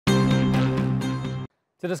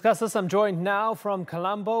To discuss this, I'm joined now from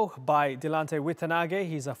Colombo by Dilanthe Withanage.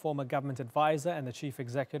 He's a former government advisor and the chief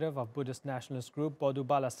executive of Buddhist Nationalist group, Bodu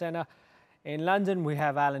Bala Sena. In London, we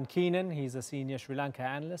have Keenan. He's a senior Sri Lanka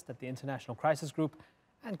analyst at the International Crisis Group.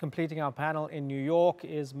 And completing our panel in New York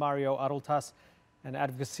is Arulthas, an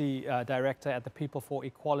advocacy director at the People for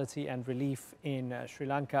Equality and Relief in Sri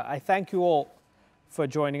Lanka. I thank you all for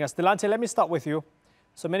joining us. Dilanthe, let me start with you.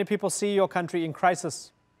 So many people see your country in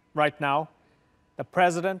crisis right now. The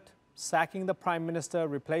president sacking the prime minister,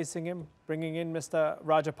 replacing him, bringing in Mr.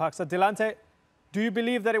 Rajapaksa. Dilanthe, do you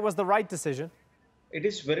believe that it was the right decision? It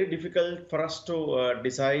is very difficult for us to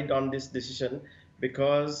decide on this decision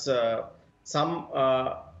because some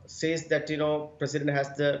says that president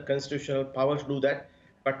has the constitutional power to do that,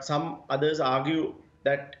 but some others argue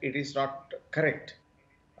that it is not correct.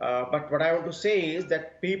 But what I want to say is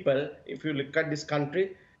that people, if you look at this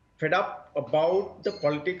country, fed up about the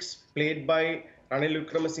politics played by Ranil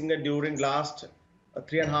Wickremesinghe during last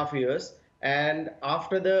 3.5 years, and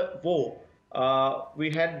after the war, we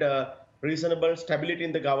had reasonable stability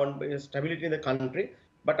in the government, stability in the country.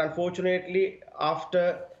 But unfortunately,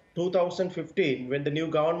 after 2015, when the new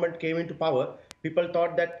government came into power, people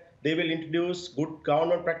thought that they will introduce good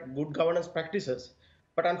governance practices.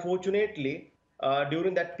 But unfortunately,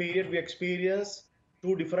 during that period, we experienced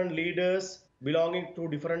two different leaders belonging to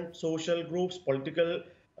different social groups, political,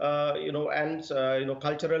 and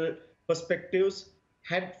cultural perspectives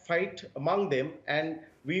had fight among them, and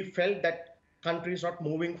we felt that country is not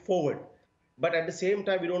moving forward. But at the same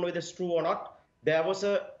time, we don't know whether it's true or not. There was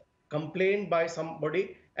a complaint by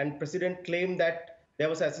somebody, and president claimed that there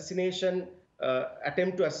was assassination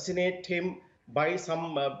attempt to assassinate him by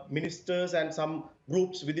some ministers and some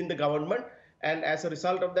groups within the government. And as a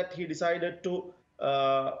result of that, he decided to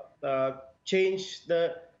change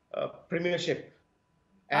the premiership.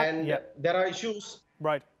 And yeah. There are issues.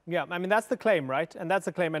 Right. Yeah. I mean, that's the claim, right? And that's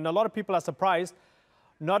the claim. And a lot of people are surprised,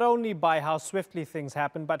 not only by how swiftly things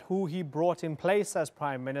happened, but who he brought in place as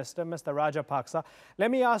Prime Minister, Mr. Rajapaksa.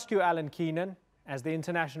 Let me ask you, Keenan, as the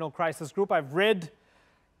International Crisis Group, I've read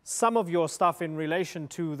some of your stuff in relation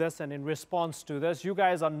to this and in response to this. You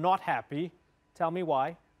guys are not happy. Tell me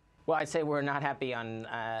why. Well, I'd say we're not happy on,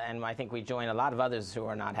 and I think we join a lot of others who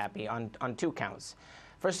are not happy on two counts.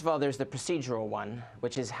 First of all, there's the procedural one,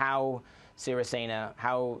 which is how Ranil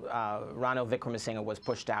Wickremesinghe was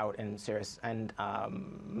pushed out and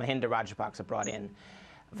Mahinda Rajapaksa brought in.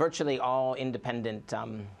 Virtually all independent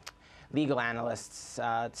legal analysts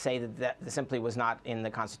say that simply was not in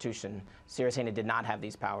the Constitution. Sirisena did not have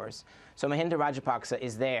these powers. So Mahinda Rajapaksa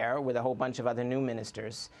is there with a whole bunch of other new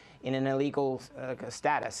ministers in an illegal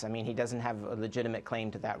status. I mean, he doesn't have a legitimate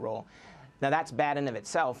claim to that role. Now, that's bad in of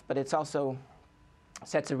itself, but it's also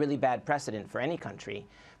sets a really bad precedent for any country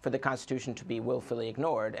for the Constitution to be willfully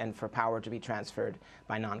ignored and for power to be transferred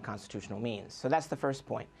by non-constitutional means. So that's the first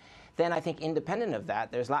point. Then I think independent of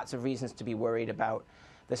that, there's lots of reasons to be worried about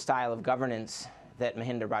the style of governance that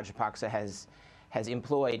Mahinda Rajapaksa has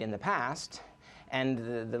employed in the past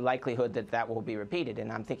and the likelihood that that will be repeated.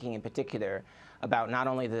 And I'm thinking in particular about not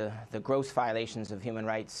only the gross violations of human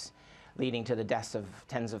rights leading to the deaths of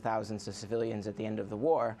tens of thousands of civilians at the end of the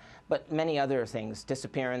war, but many other things,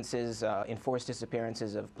 disappearances, enforced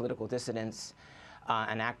disappearances of political dissidents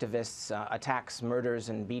and activists, attacks, murders,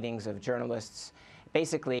 and beatings of journalists,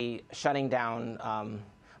 basically shutting down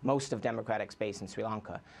most of democratic space in Sri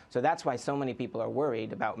Lanka. So that's why so many people are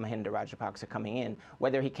worried about Mahinda Rajapaksa coming in.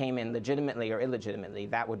 Whether he came in legitimately or illegitimately,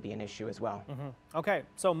 that would be an issue as well. Okay,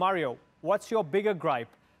 so Mario, what's your bigger gripe?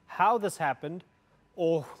 How this happened,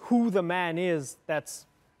 or who the man is that's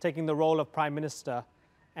taking the role of Prime Minister,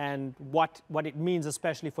 and what it means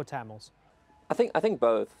especially for Tamils? I think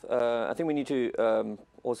both. I think we need to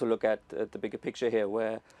also look at the bigger picture here,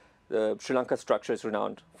 where the Sri Lanka structure is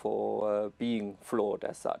renowned for being flawed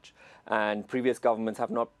as such, and previous governments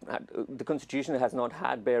have not had, the constitution has not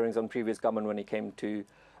had bearings on previous government when it came to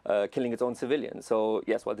killing its own civilians. So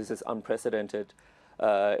yes, while this is unprecedented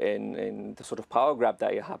in the sort of power grab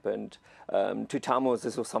that happened, to Tamils,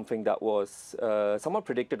 this was something that was somewhat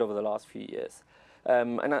predicted over the last few years.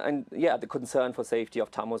 And yeah, the concern for safety of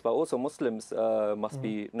Tamils, but also Muslims must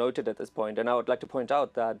be noted at this point. And I would like to point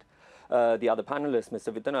out that the other panelist,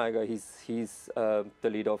 Mr. Withanage, he's the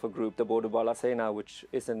leader of a group, the Bodu Bala Sena, which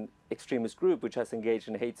is an extremist group which has engaged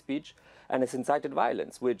in hate speech and has incited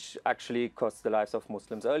violence, which actually cost the lives of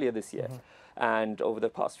Muslims earlier this year. And over the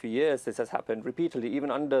past few years, this has happened repeatedly,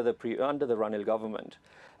 even under the Ranil government.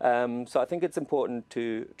 So I think it's important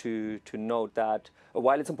to note that,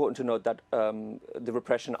 while it's important to note that the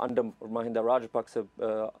repression under Mahinda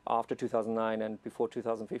Rajapaksa after 2009 and before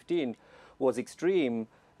 2015 was extreme,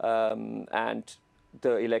 and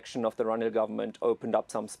the election of the Ranil government opened up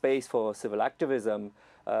some space for civil activism.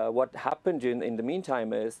 What happened in the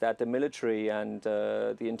meantime is that the military and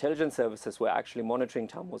the intelligence services were actually monitoring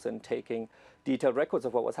Tamils and taking detailed records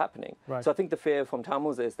of what was happening. Right. So I think the fear from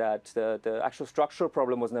Tamils is that the actual structural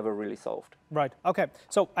problem was never really solved. Right. Okay.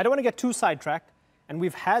 So I don't want to get too sidetracked, and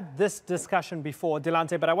we've had this discussion before,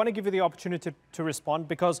 Dilanthe, but I want to give you the opportunity to respond,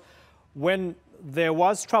 because when there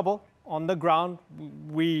was trouble on the ground,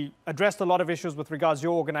 we addressed a lot of issues with regards to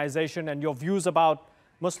your organization and your views about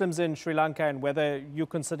Muslims in Sri Lanka and whether you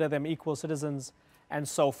consider them equal citizens and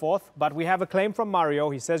so forth. But we have a claim from Mario.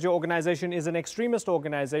 He says your organization is an extremist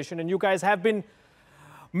organization, and you guys have been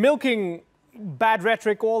milking bad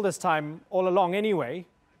rhetoric all this time, all along anyway,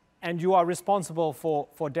 and you are responsible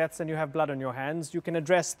for deaths and you have blood on your hands. You can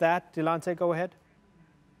address that. Dilanthe, go ahead.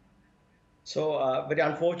 So very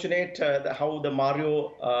unfortunate how the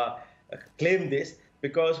Mario claimed this,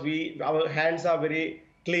 because our hands are very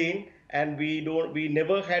clean and we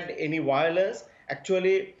never had any violence.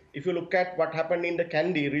 Actually, if you look at what happened in the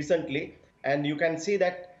Kandy recently, and you can see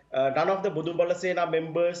that none of the Bodu Bala Sena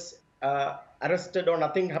members arrested or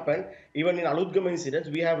nothing happened. Even in Arulthas incidents,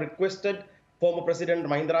 we have requested former President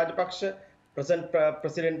Mahinda Rajapaksa, present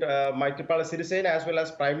President Maithripala Sirisena, as well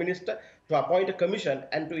as Prime Minister, to appoint a commission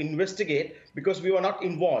and to investigate, because we were not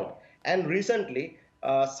involved. And recently,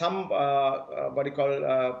 some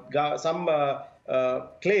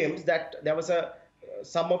claims that there was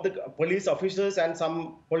some of the police officers and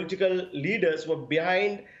some political leaders were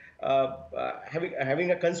behind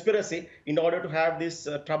having a conspiracy in order to have this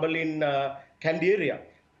trouble in Kandy area.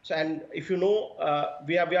 So, and if you know,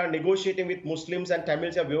 we are negotiating with Muslims and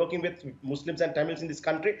Tamils, we are working with Muslims and Tamils in this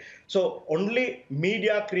country. So only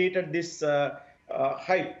media created this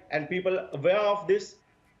hype, and people aware of this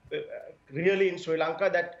really in Sri Lanka,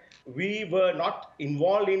 that we were not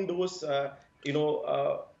involved in those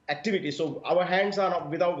activities. So our hands are not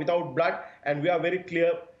without blood, and we are very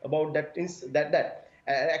clear about that.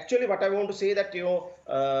 Actually, what I want to say that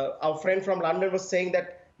our friend from London was saying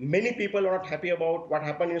that many people are not happy about what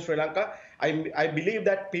happened in Sri Lanka. I believe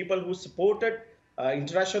that people who supported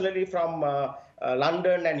internationally from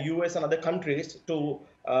London and US and other countries to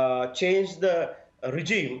change the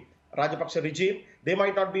regime, Rajapaksa regime, they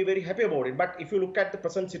might not be very happy about it. But if you look at the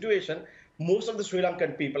present situation, most of the Sri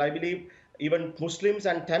Lankan people, I believe, even Muslims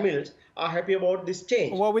and Tamils, are happy about this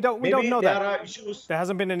change. Well, we don't know that. There are issues. There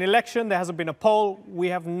hasn't been an election. There hasn't been a poll. We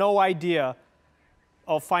have no idea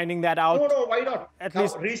of finding that out. No, why not? At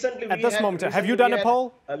least recently, at this moment. Have you done a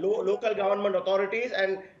poll? Local government authorities,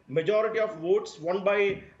 and majority of votes won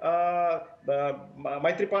by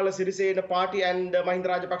Maithripala Sirisena party and Mahinda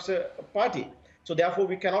Rajapaksa party. So therefore,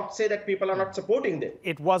 we cannot say that people are not supporting them.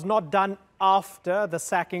 It was not done after the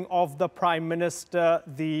sacking of the Prime Minister,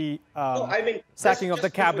 the sacking of the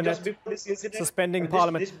cabinet, suspending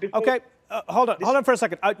Parliament. Okay, hold on for a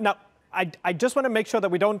second. Now, I just want to make sure that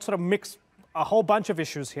we don't sort of mix a whole bunch of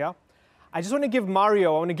issues here. I just want to give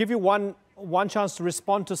Mario, I want to give you one chance to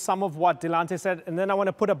respond to some of what Dilanthe said, and then I want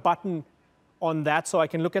to put a button on that so I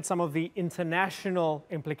can look at some of the international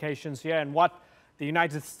implications here and what the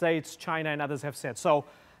United States, China, and others have said. So,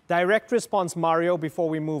 direct response, Mario, before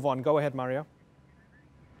we move on. Go ahead, Mario.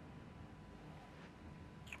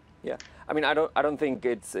 Yeah, I mean, I don't think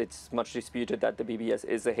it's much disputed that the BBS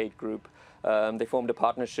is a hate group. They formed a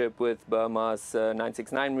partnership with Burma's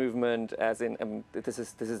 969 movement, as in this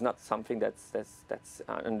is not something that's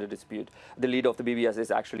under dispute. The leader of the BBS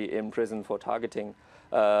is actually in prison for targeting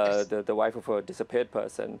the wife of a disappeared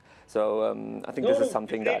person. So I think this is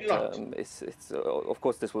something that of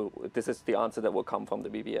course this is the answer that will come from the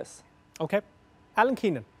BBS. Okay, Alan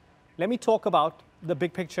Keenan, let me talk about the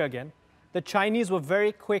big picture again. The Chinese were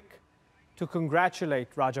very quick to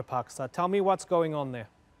congratulate Rajapaksa. Tell me what's going on there.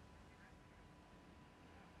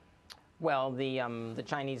 Well, the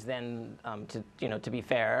Chinese then, to be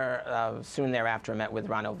fair, soon thereafter met with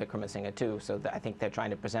Ranil Wickremesinghe too. So I think they're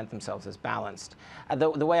trying to present themselves as balanced.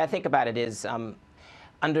 The way I think about it is,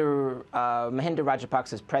 under Mahinda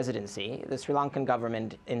Rajapaksa's presidency, the Sri Lankan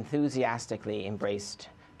government enthusiastically embraced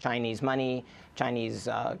Chinese money. Chinese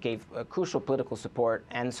gave crucial political support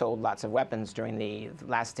and sold lots of weapons during the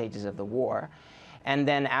last stages of the war. And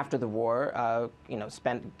then after the war,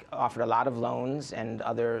 offered a lot of loans and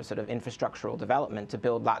other sort of infrastructural development to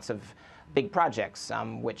build lots of big projects,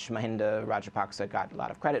 which Mahinda Rajapaksa got a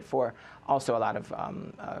lot of credit for, also a lot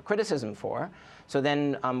of criticism for. So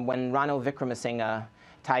then when Ranil Wickremesinghe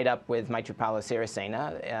tied up with Maithripala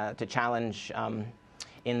Sirisena to challenge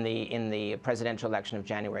in the presidential election of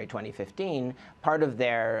January 2015, part of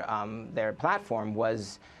their platform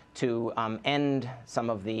was to end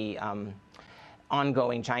some of the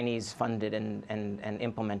ongoing Chinese-funded and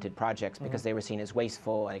implemented projects because they were seen as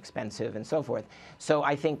wasteful and expensive and so forth. So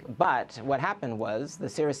I think, but what happened was the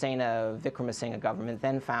Sirisena-Wickremesinghe government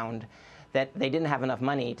then found that they didn't have enough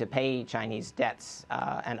money to pay Chinese debts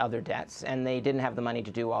and other debts, and they didn't have the money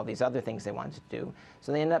to do all these other things they wanted to do.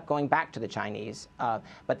 So they ended up going back to the Chinese,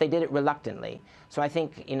 but they did it reluctantly. So I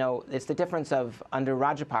think, it's the difference of under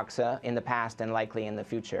Rajapaksa in the past and likely in the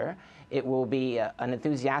future, it will be an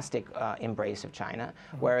enthusiastic embrace of China,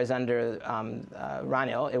 whereas under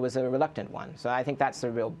Ranil, it was a reluctant one. So I think that's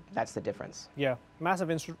the difference. Yeah, massive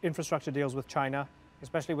infrastructure deals with China,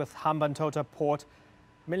 especially with Hambantota port.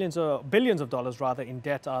 Billions of dollars rather in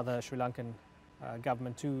debt are the Sri Lankan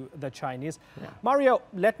government to the Chinese. Yeah. Mario,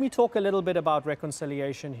 let me talk a little bit about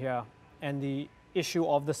reconciliation here and the issue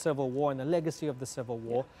of the civil war and the legacy of the civil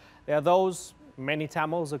war. Yeah. There are those, many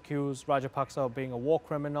Tamils accuse Rajapaksa of being a war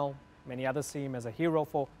criminal. Many others see him as a hero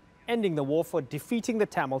for ending the war, for defeating the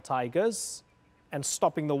Tamil Tigers and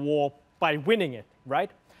stopping the war by winning it,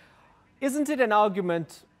 right? Isn't it an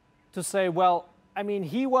argument to say, well, I mean,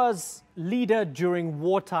 he was leader during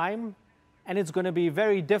wartime, and it's going to be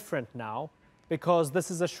very different now because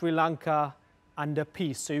this is a Sri Lanka under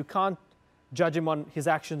peace. So you can't judge him on his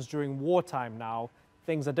actions during wartime now.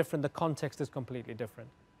 Things are different. The context is completely different.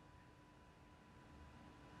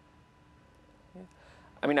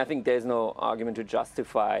 I mean, I think there's no argument to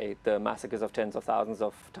justify the massacres of tens of thousands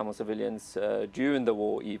of Tamil civilians during the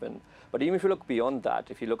war even. But even if you look beyond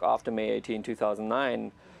that, if you look after May 18,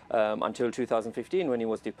 2009, until 2015 when he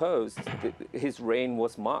was deposed, his reign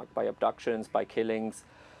was marked by abductions, by killings,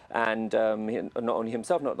 and not only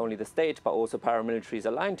himself, not only the state, but also paramilitaries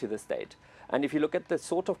aligned to the state. And if you look at the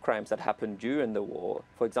sort of crimes that happened during the war,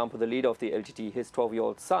 for example, the leader of the LTT, his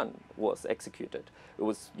 12-year-old son was executed. It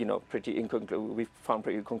was, we found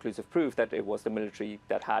pretty conclusive proof that it was the military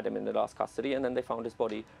that had him in the last custody, and then they found his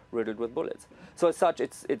body riddled with bullets. So as such,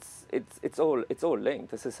 it's all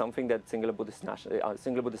linked. This is something that singular Buddhist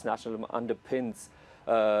nationalism underpins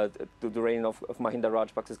the reign of Mahinda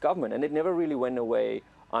Rajapaksa's government, and it never really went away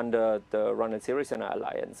under the Ranil Sirisena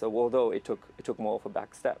alliance, although it took more of a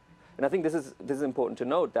back step. And I think this is important to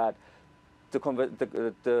note that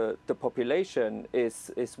the population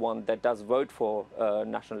is one that does vote for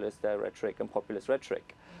nationalist rhetoric and populist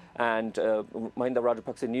rhetoric. And Mahinda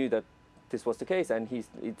Rajapaksa knew that this was the case, and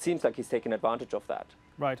it seems like he's taken advantage of that.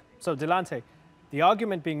 Right. So, Dilanthe, the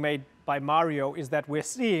argument being made by Mario is that we're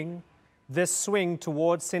seeing this swing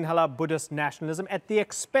towards Sinhala Buddhist nationalism at the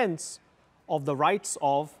expense of the rights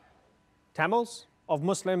of Tamils, of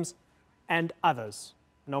Muslims, and others,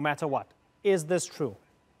 no matter what. Is this true?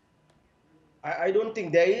 I don't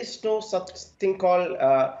think there is no such thing called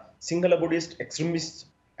Sinhala Buddhist extremists.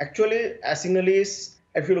 Actually, as Sinhalese,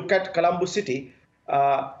 if you look at Colombo city,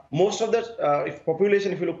 most of the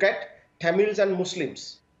population, if you look at Tamils and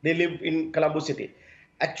Muslims, they live in Colombo city.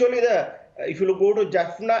 Actually, if you go to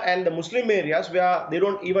Jaffna and the Muslim areas where they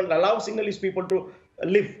don't even allow Sinhalese people to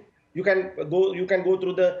live, you can go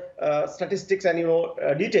through the statistics and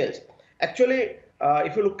details. Actually,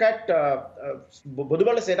 if you look at Bodu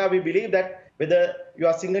Bala Sena, we believe that whether you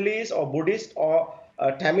are Sinhalese or Buddhist or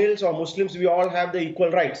Tamils or Muslims, we all have the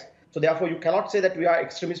equal rights. So therefore, you cannot say that we are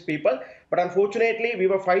extremist people. But unfortunately, we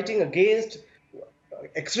were fighting against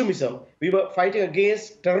extremism. We were fighting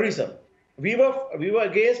against terrorism. We were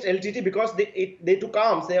against LTT because they took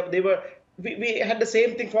arms. We had the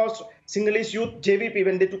same thing for Sinhalese youth JVP.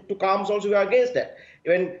 When they took arms also, we were against that.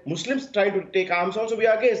 When Muslims try to take arms also, we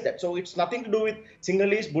are against that. So it's nothing to do with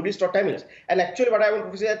Sinhalese, Buddhist or Tamils. And actually what I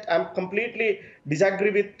want to say that I'm completely disagree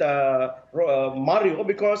with Mario,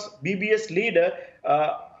 because BBS leader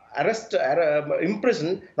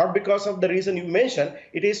imprisoned, not because of the reason you mentioned,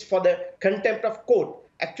 it is for the contempt of court.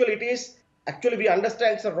 Actually we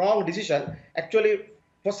understand it's a wrong decision. Actually,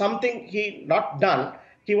 for something he not done,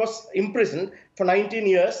 he was imprisoned for 19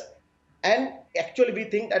 years. And actually, we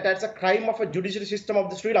think that that's a crime of a judicial system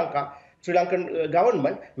of the Sri Lankan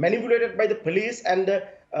government, manipulated by the police and the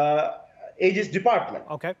Aegis department.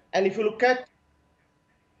 Okay. And if you look at...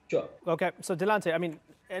 Sure. Okay. So, Dilanthe, I mean,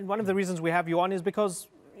 And one of the reasons we have you on is because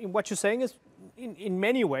what you're saying is, in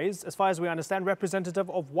many ways, as far as we understand, representative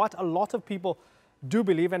of what a lot of people do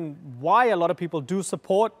believe and why a lot of people do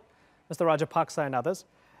support Mr. Rajapaksa and others.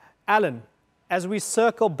 Alan, as we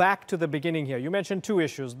circle back to the beginning here, you mentioned two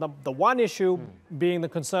issues. The one issue being the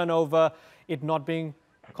concern over it not being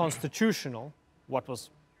constitutional,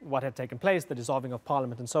 what had taken place, the dissolving of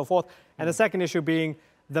parliament and so forth. And the second issue being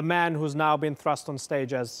the man who's now been thrust on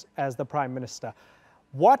stage as the Prime Minister.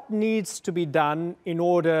 What needs to be done in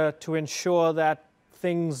order to ensure that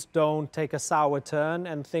things don't take a sour turn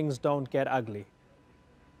and things don't get ugly?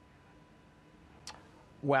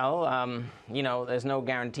 Well, you know, there's no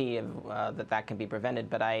guarantee of, that can be prevented,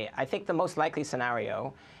 but I think the most likely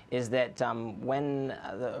scenario is that when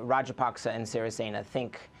the Rajapaksa and Sirisena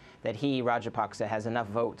think that Rajapaksa, has enough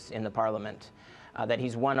votes in the parliament, that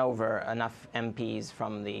he's won over enough MPs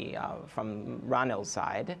from Ranil's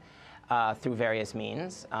side, through various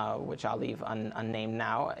means, which I'll leave unnamed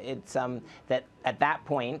now. It's that at that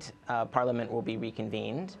point, Parliament will be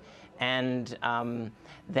reconvened, and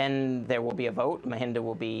then there will be a vote. Mahinda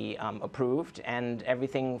will be approved, and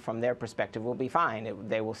everything from their perspective will be fine.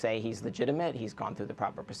 They will say he's legitimate, he's gone through the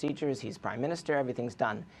proper procedures, he's Prime Minister, everything's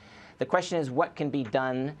done. The question is what can be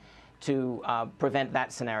done to prevent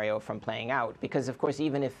that scenario from playing out, because of course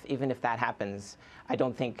even if that happens, I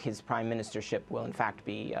don't think his prime ministership will in fact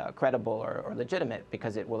be credible or legitimate,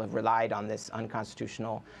 because it will have relied on this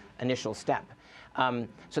unconstitutional initial step.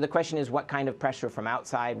 So the question is what kind of pressure from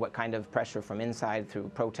outside, what kind of pressure from inside through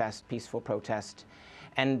protest, peaceful protest,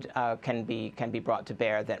 and can be brought to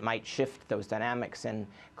bear that might shift those dynamics and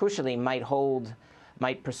crucially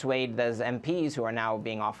might persuade those MPs who are now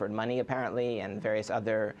being offered money apparently and various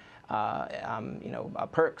other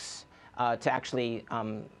perks to actually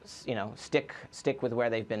stick with where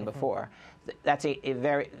they've been before. That's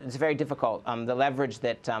it's very difficult. The leverage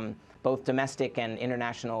that both domestic and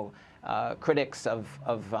international critics of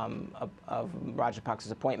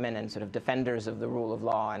Rajapaksa's appointment and sort of defenders of the rule of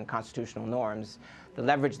law and constitutional norms, the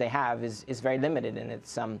leverage they have is very limited, and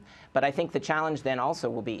it's but I think the challenge then also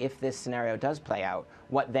will be, if this scenario does play out,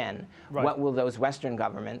 what then? Right. What will those Western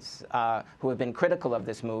governments who have been critical of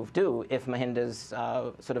this move do if Mahinda's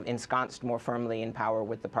sort of ensconced more firmly in power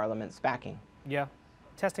with the parliament's backing? Yeah,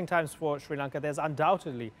 testing times for Sri Lanka. There's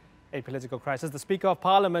undoubtedly a political crisis. The Speaker of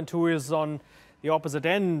Parliament, who is on the opposite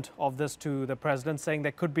end of this to the President, saying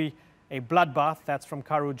there could be a bloodbath. That's from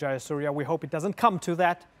Karu Jayasuriya. We hope it doesn't come to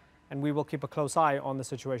that, and we will keep a close eye on the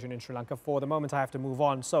situation in Sri Lanka. For the moment, I have to move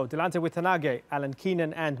on. So, Dilanthe Withanage, Alan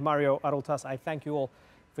Keenan and Mario Arulthas, I thank you all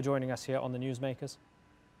for joining us here on the Newsmakers.